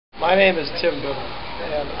My name is Tim Bittel,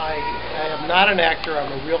 and I am not an actor.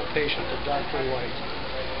 I'm a real patient of Dr. White.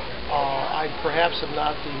 I perhaps am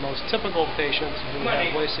not the most typical patient who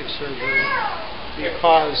had LASIK surgery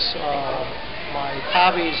because my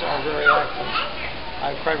hobbies are very active.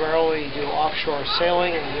 I primarily do offshore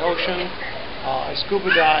sailing in the ocean. I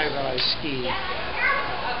scuba dive and I ski.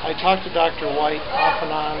 I talked to Dr. White off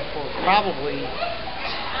and on for probably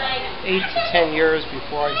 8 to 10 years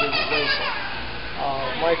before I did LASIK.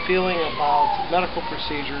 My feeling about medical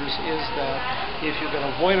procedures is that if you can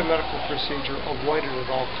avoid a medical procedure, avoid it at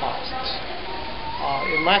all costs.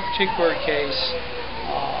 In my particular case,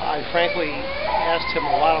 I frankly asked him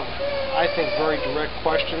a lot of, I think, very direct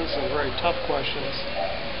questions and very tough questions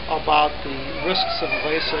about the risks of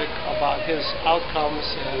LASIK, about his outcomes,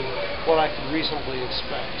 and what I could reasonably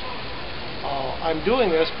expect. I'm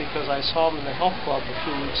doing this because I saw him in the health club a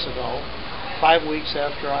few weeks ago, 5 weeks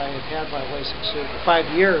after I had had my LASIK surgery,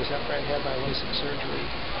 5 years after I had my LASIK surgery.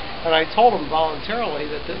 And I told him voluntarily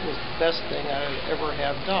that this was the best thing I had ever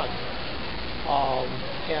have done.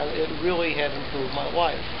 And it really had improved my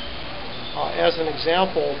life. As an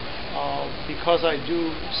example, because I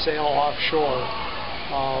do sail offshore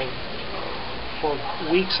for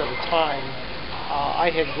weeks at a time,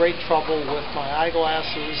 I had great trouble with my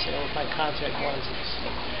eyeglasses and with my contact lenses.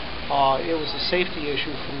 It was a safety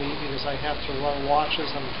issue for me because I have to run watches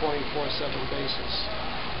on a 24/7 basis.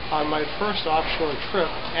 On my first offshore trip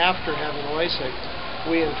after having LASIK,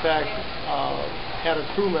 we in fact had a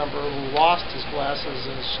crew member who lost his glasses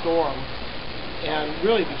in a storm and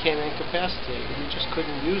really became incapacitated. We just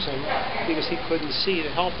couldn't use him because he couldn't see to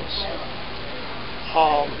help us.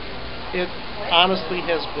 It honestly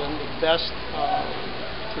has been the best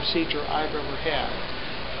procedure I've ever had.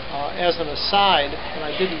 As an aside, and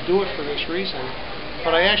I didn't do it for this reason,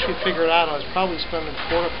 but I actually figured out I was probably spending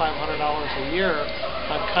 $400 to $500 a year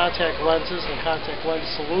on contact lenses and contact lens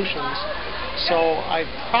solutions, so I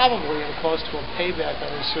probably am close to a payback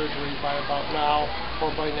on this surgery by about now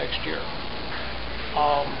or by next year.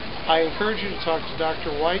 I encourage you to talk to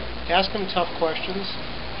Dr. White, ask him tough questions,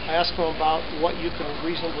 ask him about what you can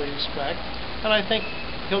reasonably expect, and I think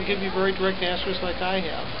he'll give you very direct answers like I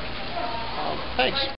have. Thanks.